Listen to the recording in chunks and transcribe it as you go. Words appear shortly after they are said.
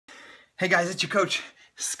Hey guys, it's your coach,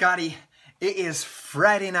 Scotty. It is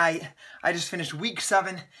Friday night. I just finished week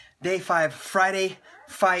 7, day 5, Friday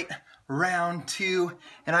fight, round 2,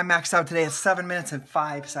 and I maxed out today at 7 minutes and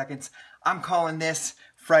 5 seconds. I'm calling this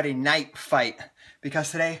Friday night fight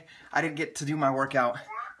because today I didn't get to do my workout,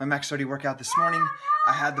 my Max 30 workout this morning.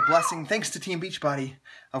 I had the blessing, thanks to Team Beachbody,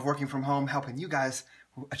 of working from home, helping you guys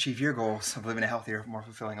achieve your goals of living a healthier, more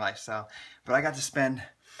fulfilling lifestyle. But I got to spend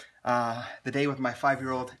the day with my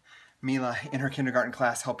 5-year-old Mila in her kindergarten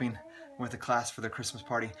class, helping with the class for their Christmas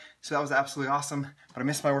party. So that was absolutely awesome. But I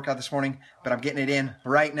missed my workout this morning, but I'm getting it in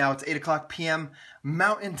right now. It's 8 p.m.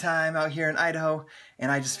 Mountain Time out here in Idaho,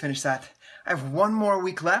 and I just finished that. I have one more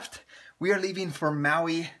week left. We are leaving for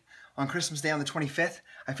Maui on Christmas Day on the 25th.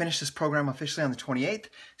 I finished this program officially on the 28th,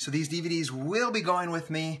 so these DVDs will be going with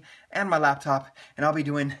me and my laptop, and I'll be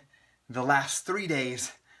doing the last 3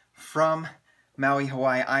 days from Maui,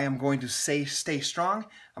 Hawaii. I am going to stay strong.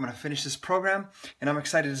 I'm going to finish this program, and I'm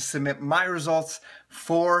excited to submit my results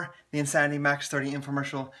for the Insanity Max 30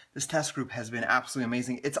 infomercial. This test group has been absolutely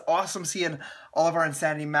amazing. It's awesome seeing all of our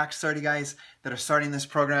Insanity Max 30 guys that are starting this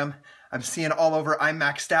program. I'm seeing all over I'm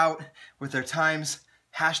maxed out with their times,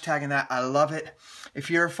 hashtagging that. I love it. If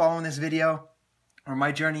you're following this video or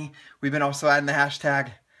my journey, we've been also adding the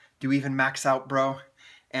hashtag Do Even Max Out Bro,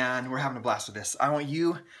 and we're having a blast with this. I want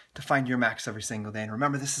you to find your max every single day. And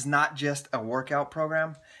remember, this is not just a workout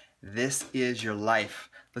program. This is your life.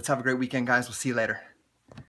 Let's have a great weekend, guys. We'll see you later.